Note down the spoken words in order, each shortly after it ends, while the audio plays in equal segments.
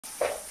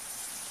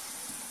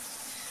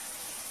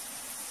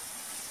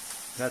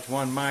That's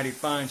one mighty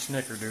fine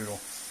snickerdoodle.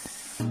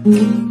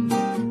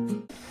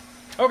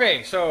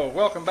 Okay, so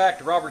welcome back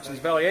to Robertson's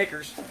Valley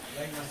Acres.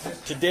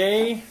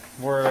 Today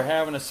we're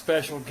having a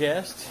special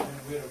guest.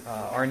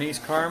 Our niece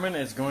Carmen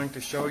is going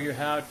to show you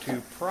how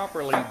to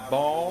properly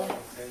ball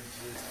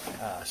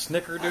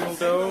snickerdoodle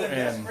dough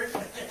and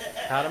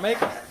how to make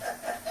them.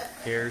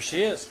 Here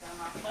she is.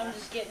 I'm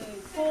just getting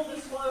full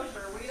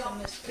disclosure. We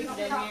don't speak dough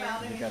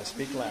here. You gotta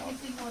speak loud.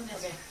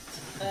 Okay.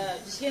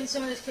 Just getting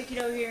some of this cookie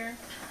dough here,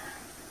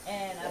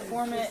 and I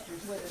form it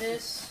with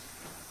this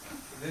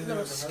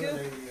little scoop.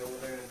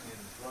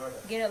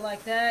 Get it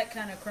like that,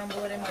 kind of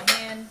crumble it in my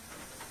hand,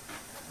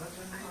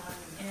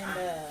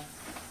 and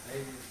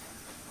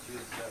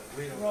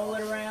roll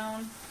it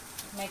around,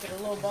 make it a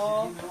little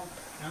ball.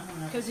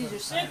 Because these are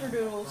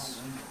snickerdoodles,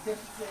 you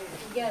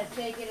gotta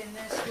take it in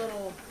this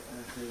little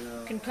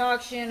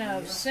concoction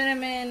of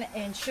cinnamon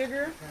and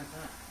sugar,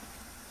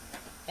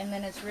 and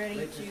then it's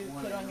ready to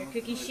put on your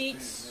cookie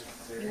sheets.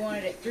 You want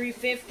it at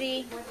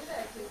 350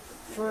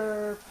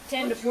 for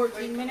 10 to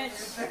 14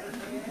 minutes.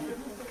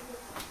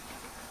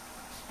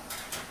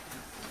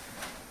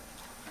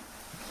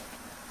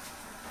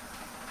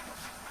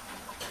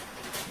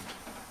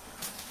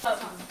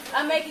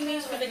 I'm making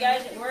these for the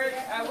guys at work.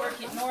 I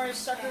work at Norris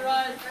Sucker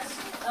Rod.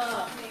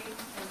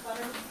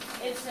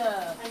 It's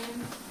a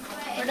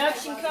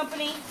production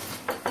company,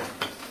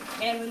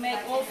 and we make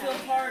oil field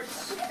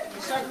parts,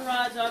 sucker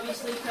rods,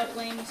 obviously,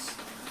 couplings,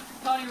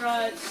 pony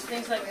rods,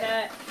 things like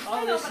that.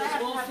 All this is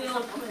oil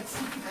field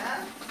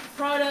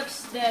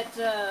products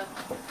that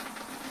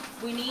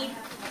we need.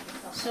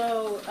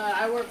 So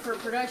I work for a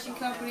production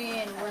company,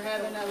 and we're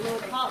having a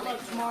little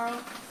potluck tomorrow,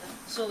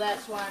 so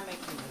that's why I'm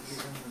making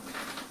these.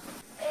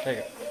 Take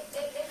it.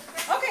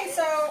 Okay,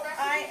 so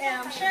I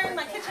am sharing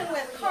my kitchen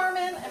with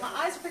Carmen, and my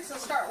eyes are fixing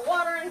to start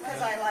watering because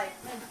I like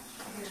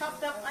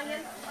chopped up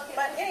onion.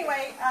 But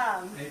anyway,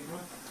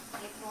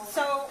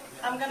 so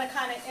I'm going to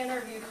kind of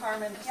interview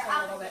Carmen just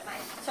a little bit.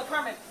 So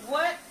Carmen,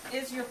 what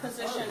is your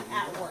position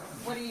at work?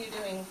 What are you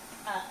doing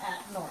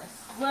at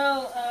Norris?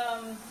 Well,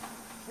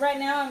 right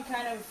now I'm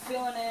kind of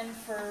filling in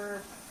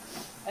for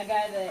a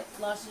guy that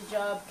lost his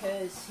job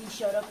because he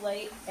showed up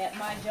late. At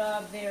my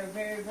job, they are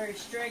very, very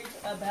strict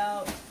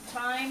about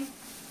time,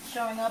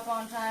 showing up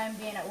on time,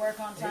 being at work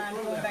on time,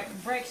 going back to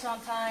breaks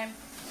on time.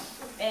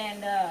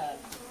 And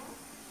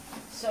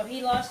so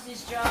he lost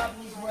his job.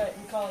 He's what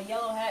we call a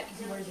yellow hat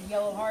because he wears a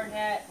yellow hard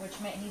hat, which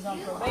meant he's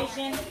on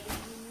probation.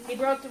 He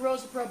broke the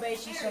rules of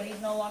probation, so he's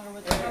no longer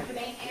with the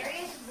company.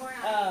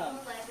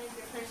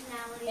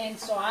 And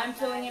so I'm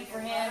filling in for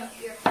him.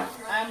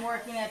 I'm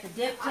working at the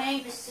dip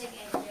tanks,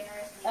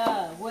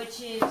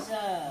 which is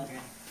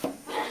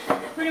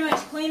pretty much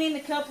cleaning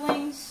the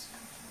couplings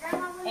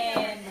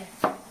and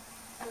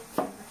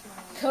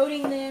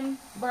coating them,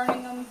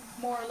 burning them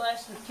more or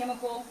less with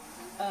chemical.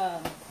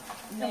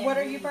 And what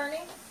are you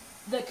burning?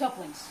 The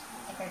couplings.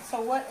 Okay,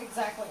 so what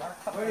exactly are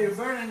couplings? What are you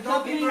burning?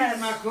 Don't be burning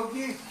my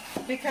cookies.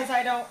 Because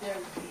I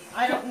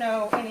don't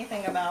know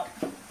anything about.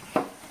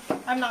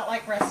 I'm not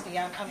like Rusty.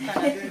 I'm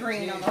kind of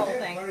green on the whole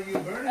thing. What are you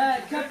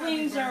burning?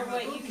 Couplings are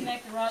what you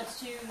connect the rods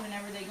to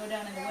whenever they go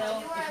down in the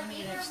well. If you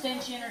need an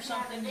extension or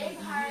something, you use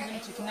them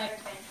to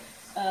connect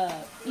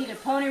either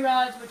pony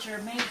rods, which are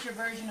a miniature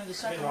version of the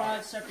sucker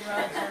rods. Sucker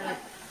rods are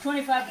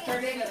 25 to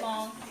 30 feet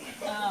long.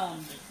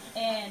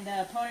 And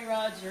pony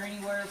rods are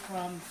anywhere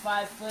from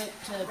 5 foot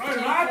to 10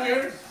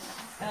 foot.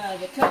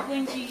 The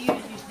couplings you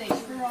use, they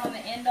screw on the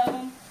end of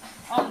them,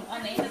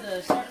 on the end of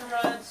the sucker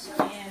rods,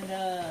 and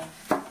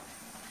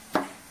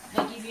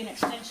they give you an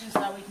extension so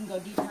that we can go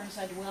deeper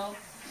inside the well.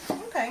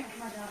 Okay.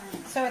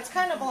 So it's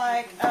kind of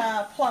like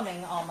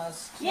plumbing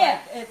almost.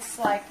 Yeah. Like, it's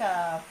like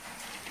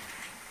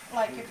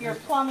if you're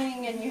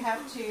plumbing and you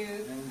have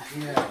to.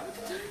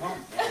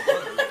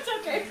 It's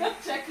okay.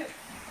 Check it.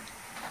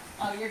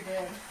 Oh, you're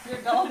good.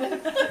 You're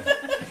golden.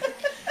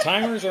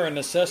 Timers are a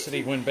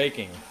necessity when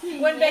baking.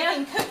 When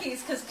baking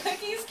cookies, because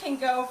cookies can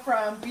go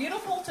from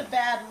beautiful to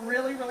bad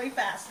really, really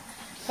fast.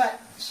 But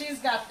she's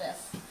got this.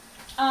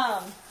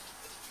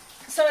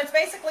 So it's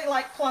basically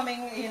like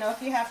plumbing. You know,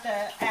 if you have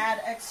to add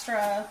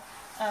extra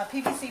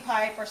PVC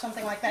pipe or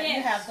something like that,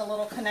 you have the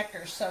little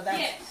connectors. So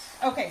that's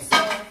okay.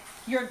 So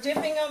you're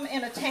dipping them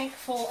in a tank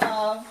full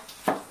of.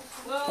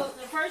 Well,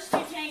 the first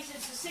 2 tanks,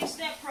 it's a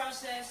 6-step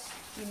process.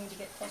 You need to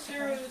get closer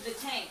through the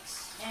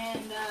tanks,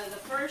 and the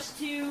first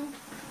 2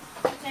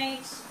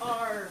 tanks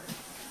are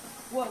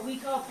what we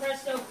call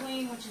Presto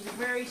Clean, which is a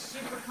very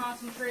super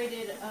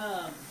concentrated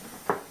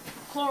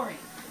chlorine.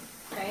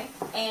 Okay,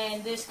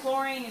 and this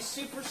chlorine is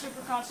super,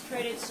 super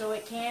concentrated, so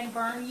it can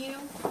burn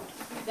you.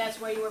 That's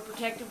why you wear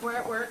protective wear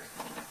at work.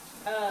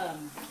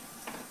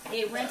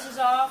 It rinses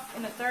off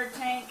in the 3rd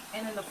tank,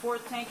 and then the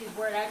 4th tank is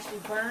where it actually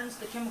burns.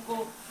 The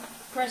chemical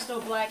Presto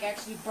Black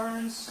actually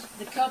burns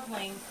the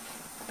coupling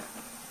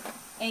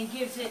and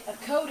gives it a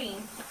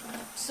coating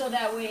so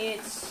that way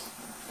it's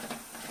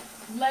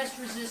less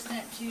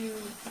resistant to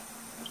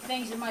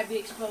things that might be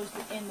exposed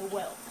in the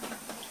well.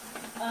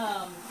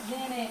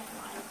 Then it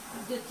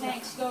the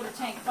tanks go to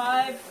tank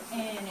 5,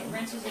 and it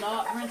rinses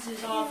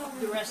off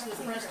the rest of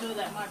the Presto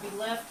that might be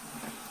left.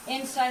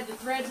 Inside the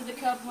threads of the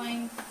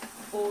coupling,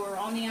 or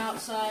on the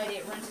outside,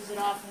 it rinses it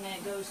off, and then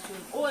it goes to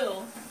an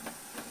oil.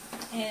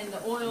 And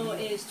the oil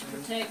is to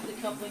protect the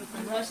coupling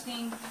from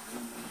rusting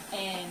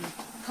and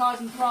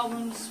causing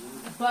problems,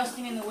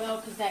 busting in the well,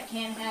 because that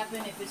can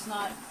happen if it's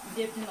not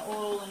dipped in the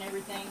oil and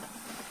everything.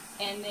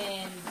 And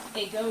then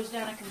it goes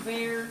down a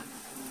conveyor,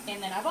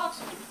 and then I box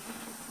it.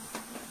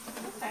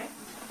 Okay.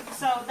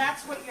 So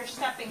that's what you're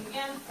stepping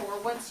in for.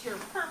 What's your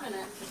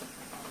permanent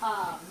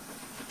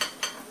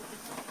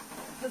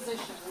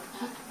position?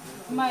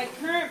 My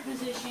current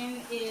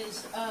position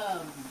is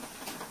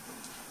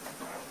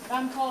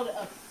I'm called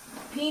a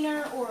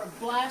peener or a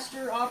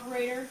blaster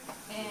operator,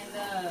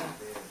 and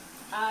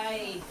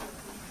I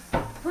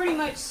pretty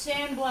much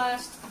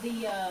sandblast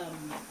the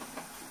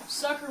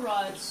sucker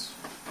rods,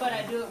 but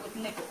I do it with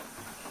nickel.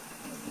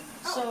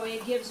 So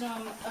it gives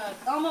them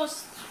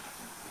almost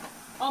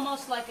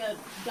like a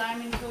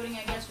diamond coating,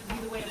 I guess would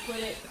be the way to put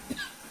it.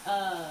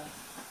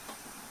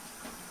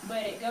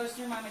 But it goes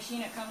through my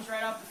machine. It comes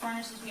right off the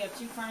furnaces. We have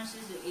 2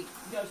 furnaces. It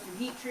goes through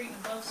heat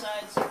treatment both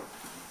sides.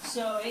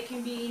 So it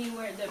can be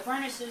anywhere. The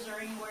furnaces are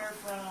anywhere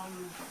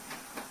from,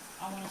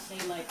 I want to say,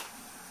 like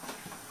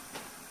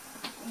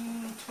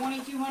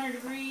 2,200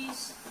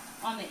 degrees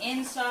on the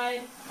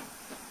inside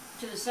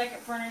to the second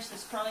furnace.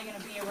 That's probably going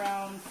to be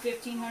around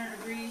 1,500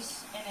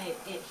 degrees. And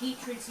it heat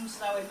treats them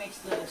so that way it makes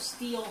the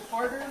steel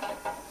harder.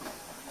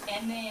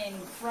 And then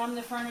from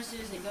the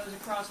furnaces, it goes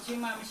across to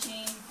my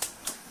machine.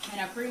 And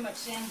I pretty much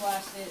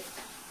sandblast it,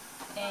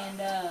 and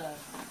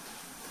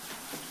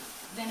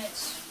then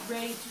it's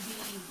ready to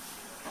be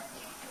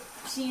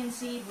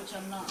CNC'd, which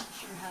I'm not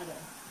sure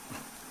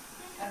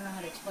I don't know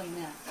how to explain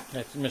that.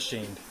 That's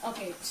machined.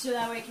 Okay, so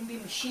that way it can be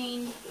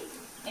machined,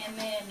 and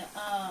then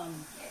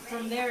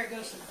from there it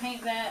goes to the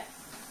paint vat.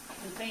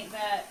 The paint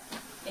vat,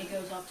 it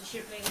goes off to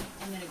shipping,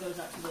 and then it goes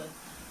out to the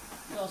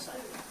well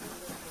site.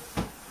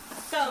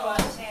 So I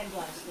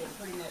sandblast it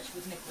pretty much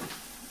with nickel.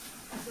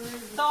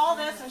 So all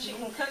this, and she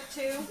can cook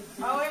too.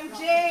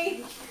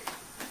 OMG!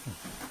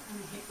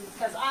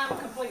 Because I'm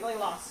completely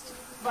lost.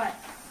 But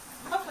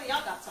hopefully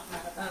y'all got something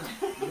out of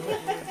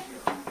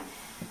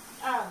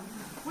that.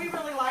 We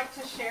really like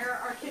to share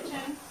our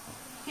kitchen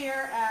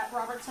here at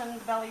Robertson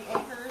Valley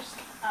Acres.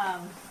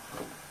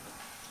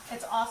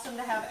 It's awesome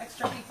to have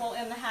extra people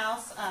in the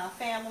house,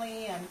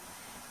 family,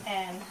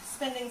 and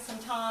spending some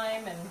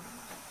time and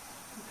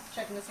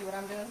checking to see what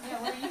I'm doing. Yeah,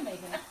 what are you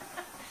making?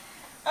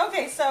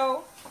 Okay,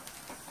 so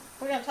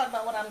we're going to talk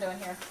about what I'm doing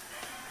here.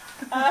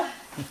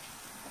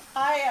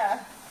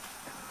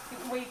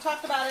 We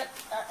talked about it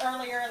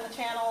earlier in the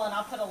channel, and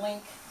I'll put a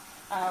link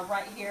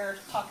right here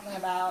talking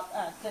about,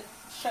 that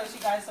shows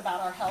you guys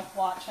about our health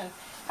watch and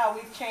how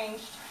we've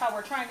changed, how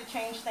we're trying to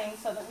change things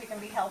so that we can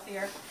be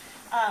healthier.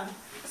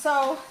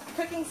 So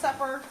cooking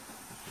supper,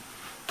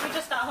 we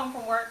just got home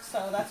from work,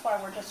 so that's why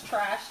we're just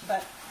trashed,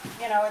 but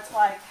you know, it's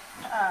like,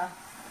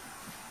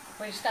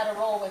 we just got to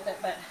roll with it.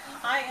 But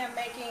I am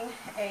making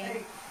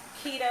a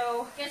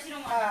keto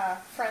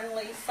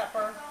friendly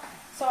supper.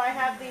 So I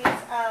have these,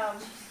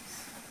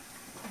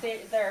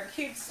 they're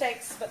cube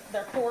steaks, but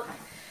they're pork.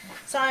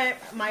 So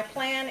my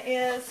plan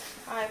is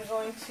I'm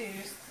going to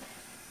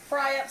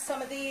fry up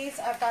some of these.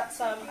 I've got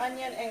some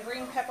onion and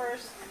green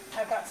peppers.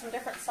 I've got some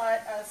different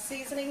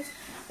seasonings.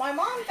 My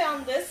mom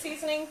found this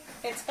seasoning.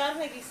 It's carne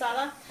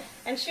guisada,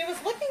 and she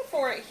was looking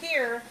for it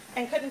here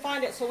and couldn't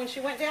find it. So when she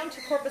went down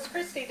to Corpus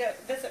Christi to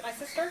visit my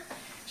sister,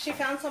 she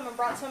found some and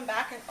brought some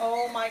back, and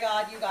oh my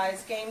God, you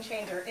guys, game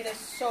changer. It is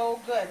so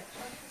good.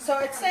 So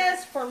it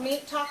says for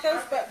meat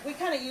tacos, but we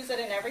kind of use it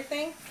in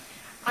everything.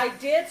 I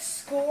did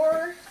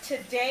score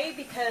today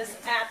because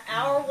at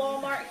our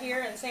Walmart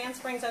here in Sand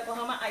Springs,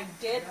 Oklahoma, I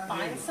did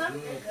find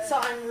some. So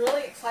I'm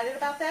really excited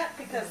about that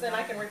because then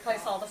I can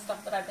replace all the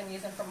stuff that I've been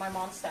using from my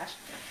mom's stash.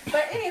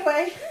 But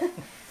anyway,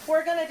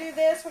 we're going to do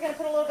this. We're going to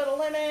put a little bit of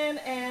lemon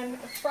and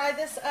fry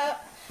this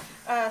up,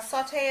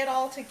 saute it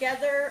all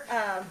together.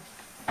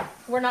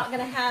 We're not going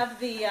to have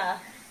the,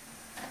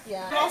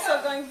 I'm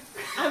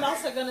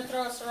also going to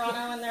throw a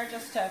serrano in there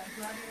just to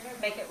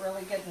make it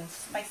really good and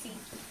spicy.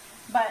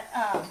 But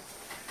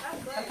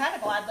I'm kind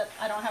of glad that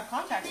I don't have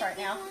contacts right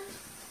now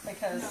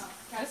because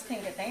this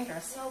can get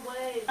dangerous. No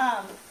way.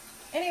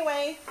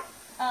 Anyway,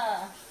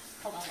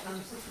 hold on.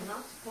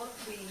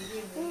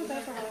 Ooh,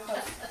 those are really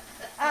close.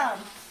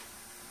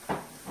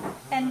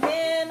 And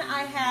then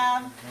I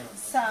have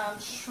some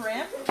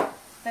shrimp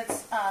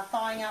that's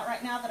thawing out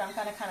right now that I'm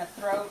going to kind of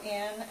throw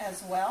in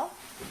as well.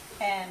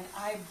 And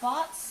I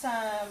bought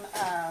some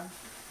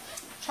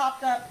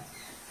chopped up,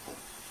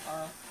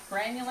 or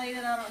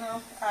granulated, I don't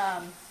know,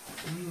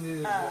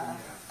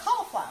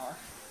 cauliflower.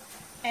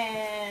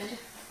 And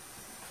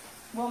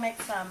we'll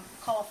make some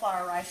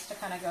cauliflower rice to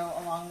kind of go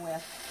along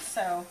with.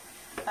 So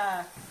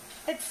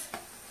it's,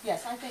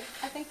 yes, I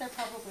think they're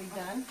probably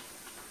done.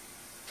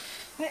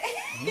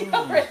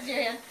 Raise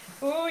your hand.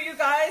 Ooh, you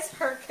guys,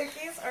 her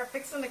cookies are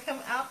fixing to come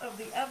out of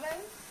the oven.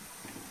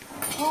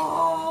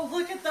 Oh,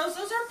 look at those.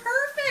 Those are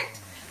perfect.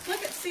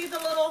 Look at, see the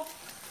little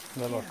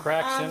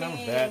cracks in them.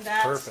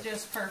 That's perfect.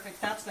 Just perfect.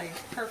 That's a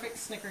perfect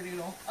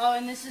snickerdoodle. Oh,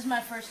 and this is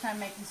my first time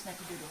making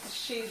snickerdoodles.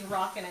 She's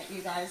rocking it,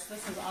 you guys.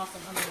 This is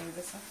awesome. I'm gonna do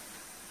this one.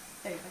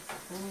 There you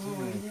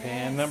go. Ooh, yes.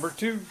 Pan number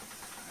 2.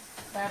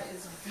 That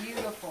is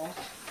beautiful.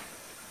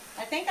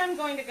 I think I'm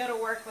going to go to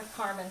work with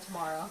Carmen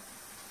tomorrow.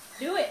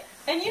 Do it.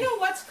 And you know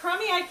what's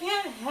crummy? I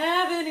can't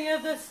have any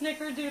of the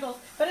snickerdoodles.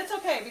 But it's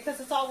okay because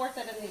it's all worth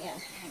it in the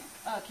end.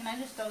 Can I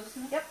just throw this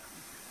in there? Yep.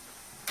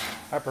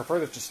 I prefer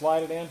that you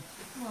slide it in.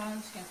 Well,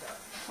 I'm just going to throw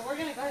it. So we're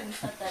going to go ahead and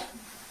set that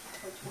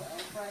for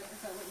 12, right? Is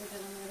that what we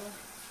did in the middle?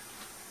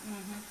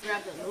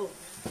 Grab the little.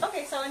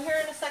 Okay, so in here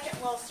in a second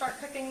we'll start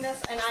cooking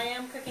this. And I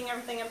am cooking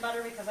everything in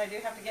butter because I do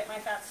have to get my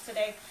fats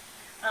today.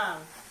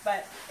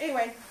 But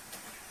anyway,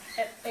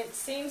 it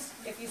seems,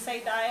 if you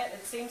say diet,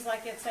 it seems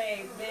like it's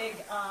a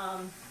big,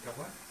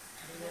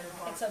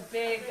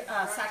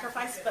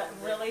 sacrifice, but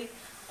really,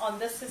 on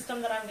this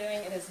system that I'm doing,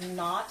 it is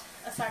not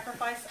a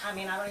sacrifice. I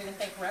mean, I don't even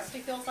think Rusty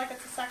feels like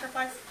it's a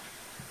sacrifice.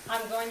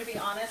 I'm going to be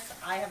honest,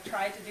 I have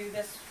tried to do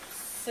this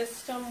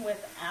system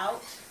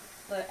without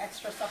the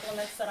extra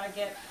supplements that I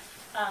get.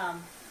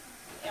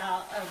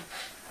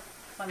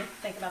 Let me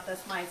think about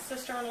this. My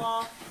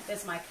sister-in-law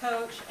is my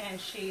coach, and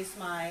she's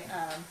my,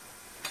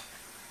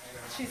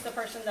 she's the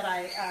person that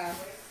I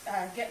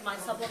get my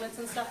supplements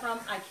and stuff from.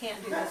 I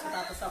can't do this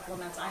without the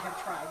supplements. I have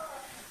tried.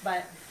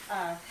 But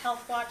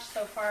Health Watch,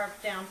 so far I'm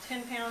down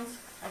 10 pounds.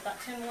 I've got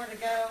 10 more to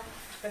go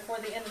before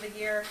the end of the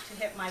year to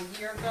hit my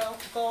year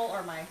goal,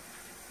 or my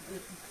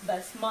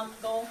this month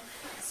goal.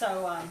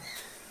 So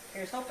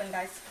here's hoping,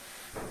 guys.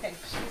 Okay,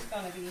 she's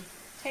going to be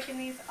taking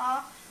these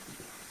off.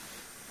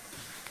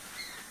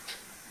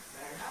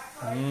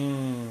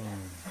 Mmm.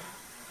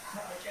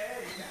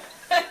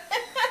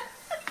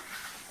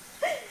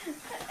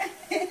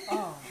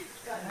 Oh,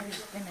 I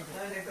just finished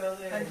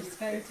it. I'm just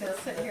going to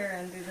sit here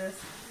and do this.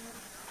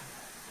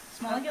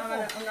 Smell and get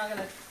full.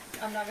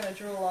 I'm not gonna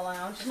drool all out.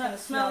 I'm just gonna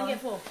Smell and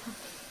get full.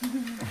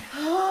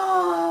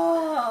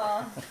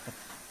 Oh.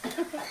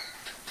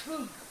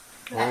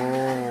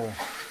 Oh.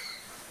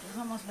 It's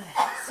almost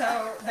bad.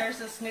 So there's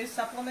this new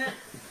supplement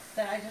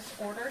that I just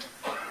ordered,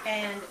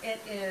 and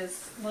it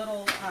is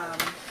little,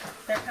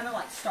 they're kind of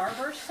like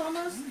Starbursts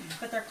almost,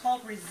 but they're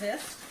called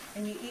Resist,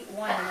 and you eat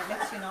one and it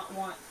makes you not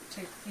want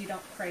to, you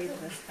don't crave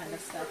this kind of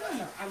stuff.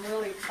 So I'm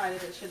really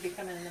excited. It should be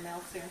coming in the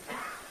mail soon.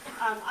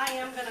 I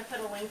am going to put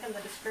a link in the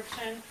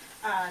description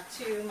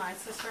to my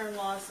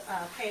sister-in-law's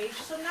page,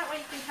 so that way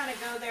you can kind of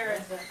go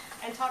there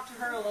and talk to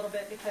her a little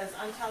bit, because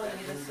I'm telling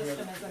you, this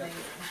system is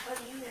amazing.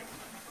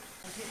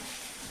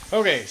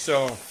 Okay,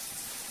 so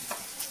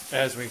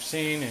as we've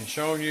seen and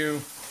shown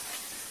you,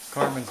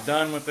 Carmen's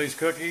done with these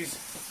cookies.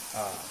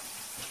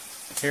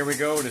 Here we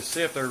go to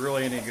see if they're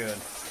really any good.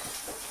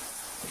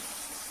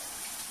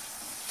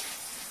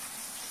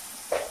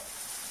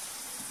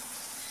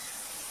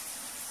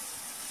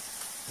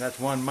 That's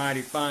one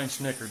mighty fine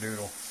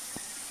snickerdoodle.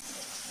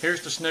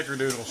 Here's the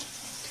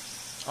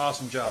snickerdoodles.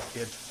 Awesome job,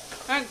 kid.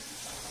 Thanks.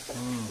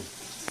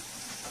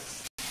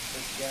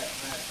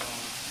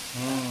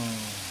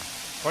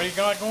 What do you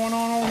got going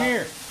on over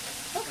here?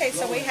 Okay,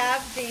 so we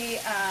have the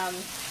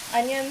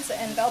onions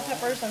and bell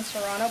peppers and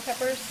serrano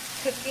peppers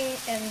cooking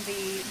in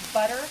the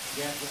butter,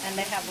 and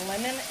they have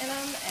lemon in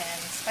them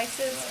and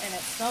spices, and it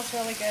smells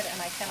really good,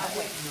 and I cannot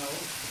wait.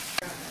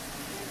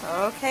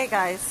 Okay,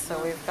 guys, so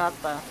we've got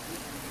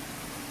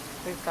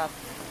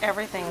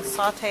everything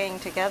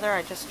sauteing together.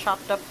 I just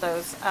chopped up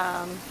those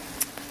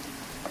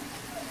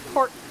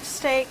pork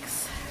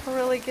steaks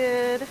really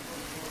good,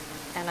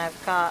 and I've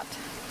got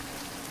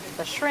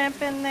the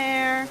shrimp in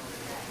there.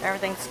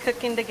 Everything's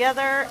cooking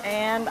together,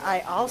 and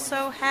I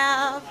also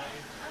have,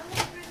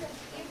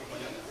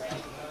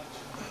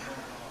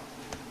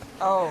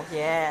 oh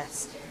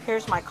yes,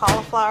 here's my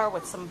cauliflower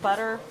with some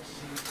butter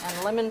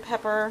and lemon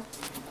pepper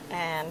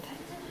and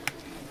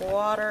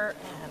water,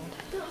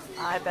 and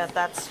I bet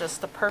that's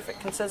just the perfect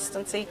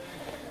consistency.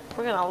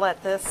 We're gonna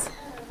let this,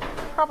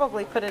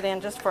 probably put it in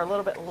just for a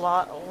little bit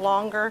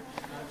longer.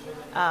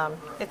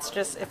 It's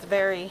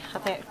very, I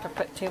think I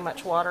put too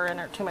much water in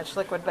or too much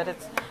liquid, but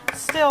it's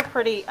still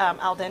pretty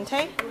al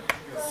dente.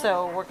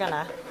 So we're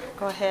gonna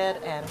go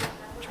ahead and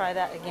try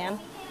that again.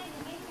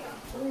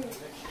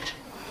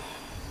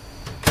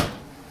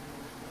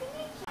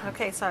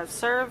 Okay, so I've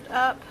served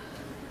up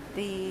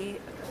the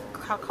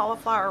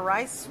cauliflower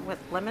rice with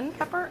lemon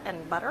pepper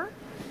and butter,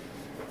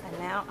 and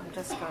now I'm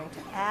just going to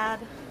add,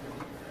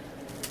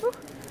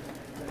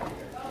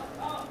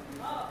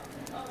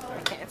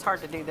 it's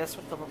hard to do this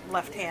with the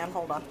left hand,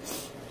 hold on.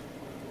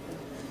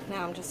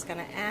 Now I'm just going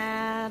to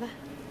add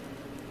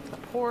the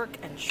pork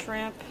and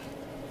shrimp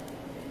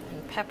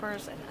and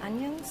peppers and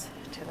onions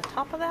to the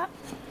top of that,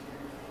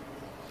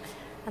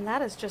 and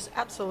that is just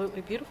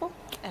absolutely beautiful,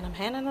 and I'm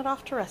handing it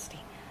off to Rusty.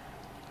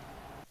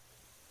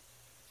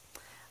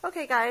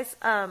 Okay guys,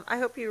 I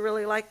hope you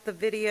really liked the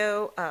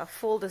video.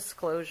 Full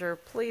disclosure,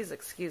 please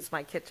excuse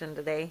my kitchen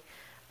today.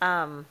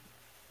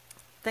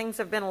 Things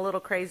have been a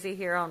little crazy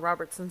here on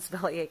Robertson's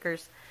Belly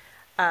Acres.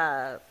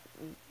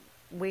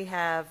 we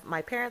have,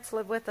 my parents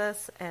live with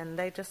us, and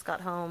they just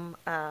got home.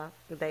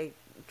 They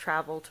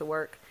travel to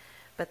work,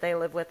 but they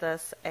live with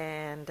us,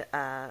 and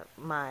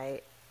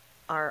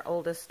our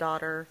oldest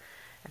daughter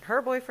and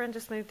her boyfriend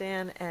just moved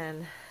in,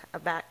 and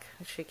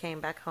she came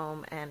back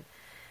home. And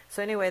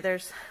so anyway,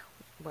 there's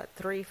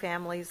 3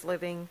 families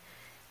living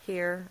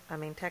here. I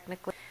mean,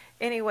 technically.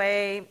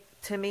 Anyway,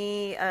 to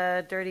me,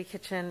 a dirty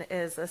kitchen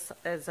is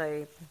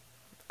a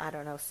I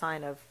don't know,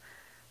 sign of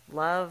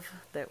love,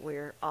 that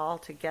we're all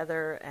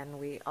together and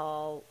we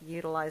all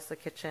utilize the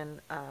kitchen.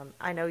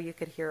 I know you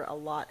could hear a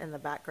lot in the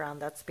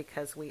background. That's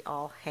because we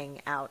all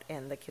hang out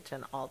in the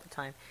kitchen all the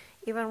time.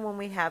 Even when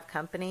we have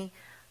company,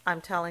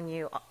 I'm telling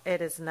you,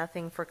 it is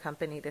nothing for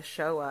company to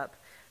show up,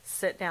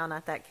 sit down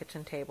at that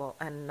kitchen table,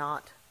 and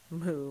not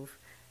move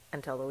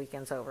until the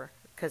weekend's over,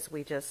 because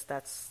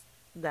that's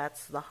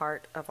the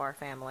heart of our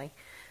family.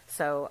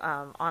 So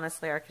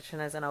honestly, our kitchen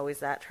isn't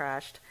always that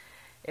trashed.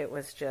 It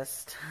was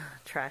just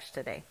trash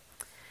today.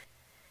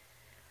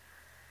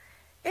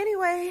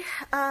 Anyway,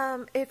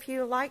 if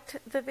you liked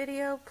the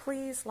video,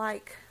 please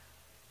like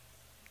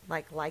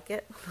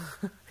it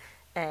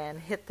and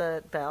hit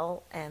the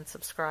bell and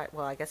subscribe.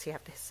 Well, I guess you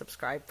have to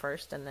subscribe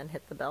first and then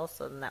hit the bell,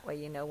 so then that way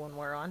you know when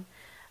we're on.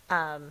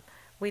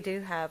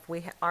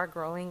 We are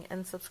growing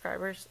in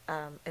subscribers.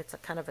 It's a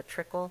kind of a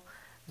trickle,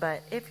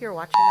 but if you're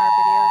watching our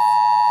videos,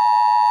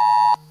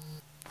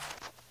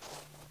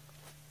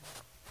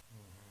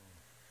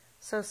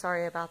 so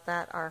sorry about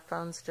that. Our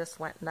phones just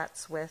went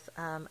nuts with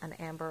an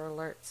Amber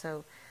Alert.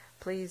 So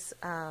please,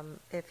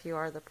 if you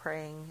are the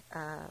praying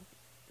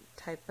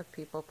type of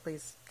people,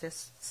 please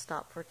just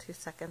stop for 2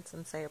 seconds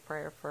and say a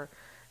prayer for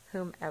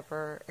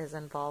whomever is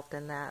involved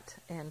in that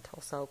in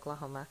Tulsa,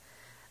 Oklahoma.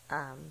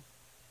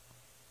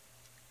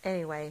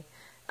 Anyway,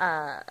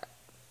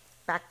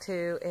 back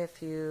to,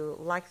 if you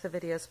like the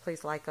videos,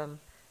 please like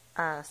them,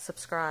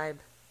 subscribe,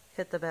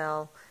 hit the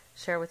bell,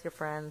 share with your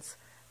friends.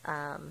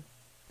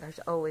 There's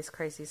always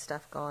crazy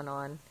stuff going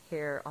on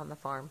here on the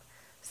farm.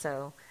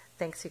 So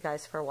thanks you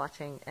guys for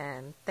watching,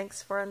 and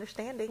thanks for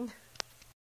understanding.